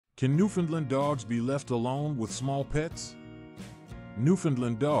Can Newfoundland dogs be left alone with small pets?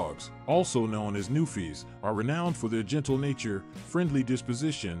 Newfoundland dogs, also known as Newfies, are renowned for their gentle nature, friendly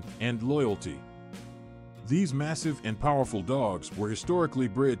disposition, and loyalty. These massive and powerful dogs were historically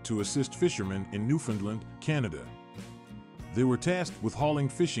bred to assist fishermen in Newfoundland, Canada. They were tasked with hauling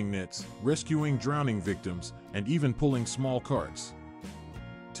fishing nets, rescuing drowning victims, and even pulling small carts.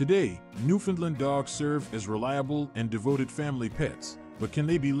 Today, Newfoundland dogs serve as reliable and devoted family pets, but can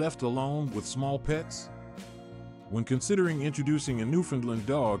they be left alone with small pets? When considering introducing a Newfoundland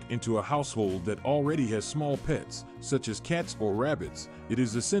dog into a household that already has small pets, such as cats or rabbits, it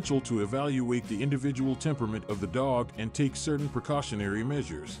is essential to evaluate the individual temperament of the dog and take certain precautionary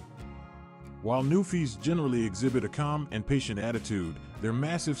measures. While Newfies generally exhibit a calm and patient attitude, their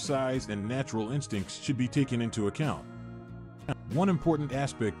massive size and natural instincts should be taken into account. One important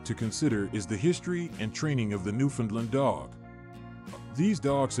aspect to consider is the history and training of the Newfoundland dog. These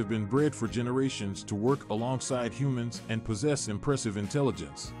dogs have been bred for generations to work alongside humans and possess impressive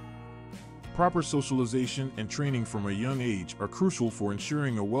intelligence. Proper socialization and training from a young age are crucial for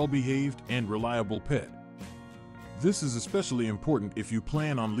ensuring a well-behaved and reliable pet. This is especially important if you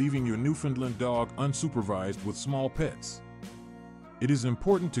plan on leaving your Newfoundland dog unsupervised with small pets. It is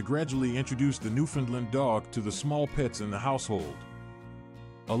important to gradually introduce the Newfoundland dog to the small pets in the household.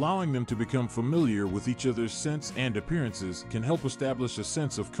 Allowing them to become familiar with each other's scents and appearances can help establish a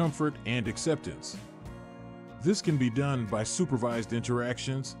sense of comfort and acceptance. This can be done by supervised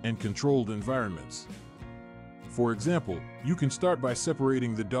interactions and controlled environments. For example, you can start by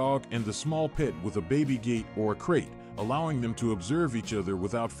separating the dog and the small pet with a baby gate or a crate, allowing them to observe each other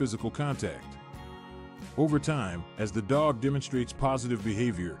without physical contact. Over time, as the dog demonstrates positive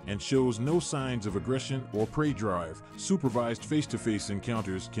behavior and shows no signs of aggression or prey drive, supervised face-to-face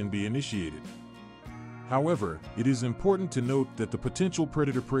encounters can be initiated. However, it is important to note that the potential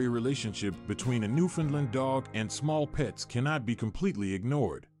predator-prey relationship between a Newfoundland dog and small pets cannot be completely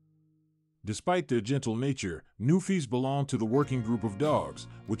ignored. Despite their gentle nature, Newfies belong to the working group of dogs,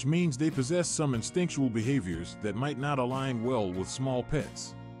 which means they possess some instinctual behaviors that might not align well with small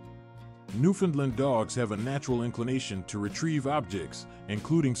pets. Newfoundland dogs have a natural inclination to retrieve objects,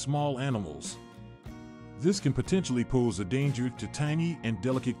 including small animals. This can potentially pose a danger to tiny and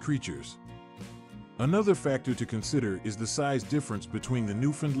delicate creatures. Another factor to consider is the size difference between the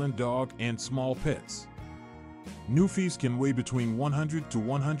Newfoundland dog and small pets. Newfies can weigh between 100 to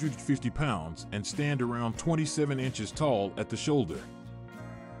 150 pounds and stand around 27 inches tall at the shoulder.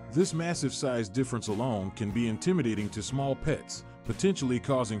 This massive size difference alone can be intimidating to small pets, potentially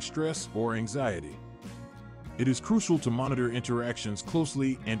causing stress or anxiety. It is crucial to monitor interactions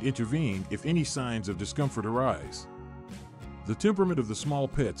closely and intervene if any signs of discomfort arise. The temperament of the small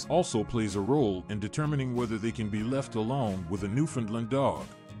pets also plays a role in determining whether they can be left alone with a Newfoundland dog.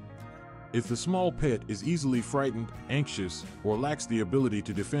 If the small pet is easily frightened, anxious, or lacks the ability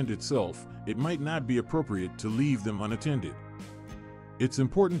to defend itself, it might not be appropriate to leave them unattended. It's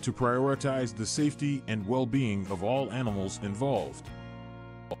important to prioritize the safety and well-being of all animals involved.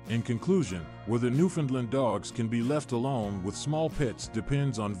 In conclusion, whether Newfoundland dogs can be left alone with small pets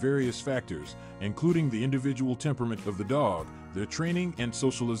depends on various factors, including the individual temperament of the dog, their training and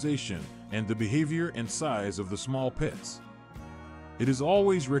socialization, and the behavior and size of the small pets. It is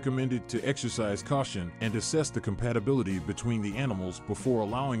always recommended to exercise caution and assess the compatibility between the animals before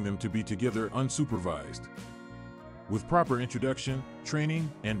allowing them to be together unsupervised. With proper introduction, training,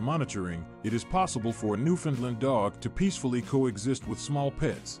 and monitoring, it is possible for a Newfoundland dog to peacefully coexist with small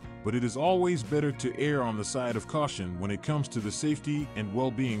pets, but it is always better to err on the side of caution when it comes to the safety and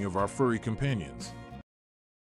well-being of our furry companions.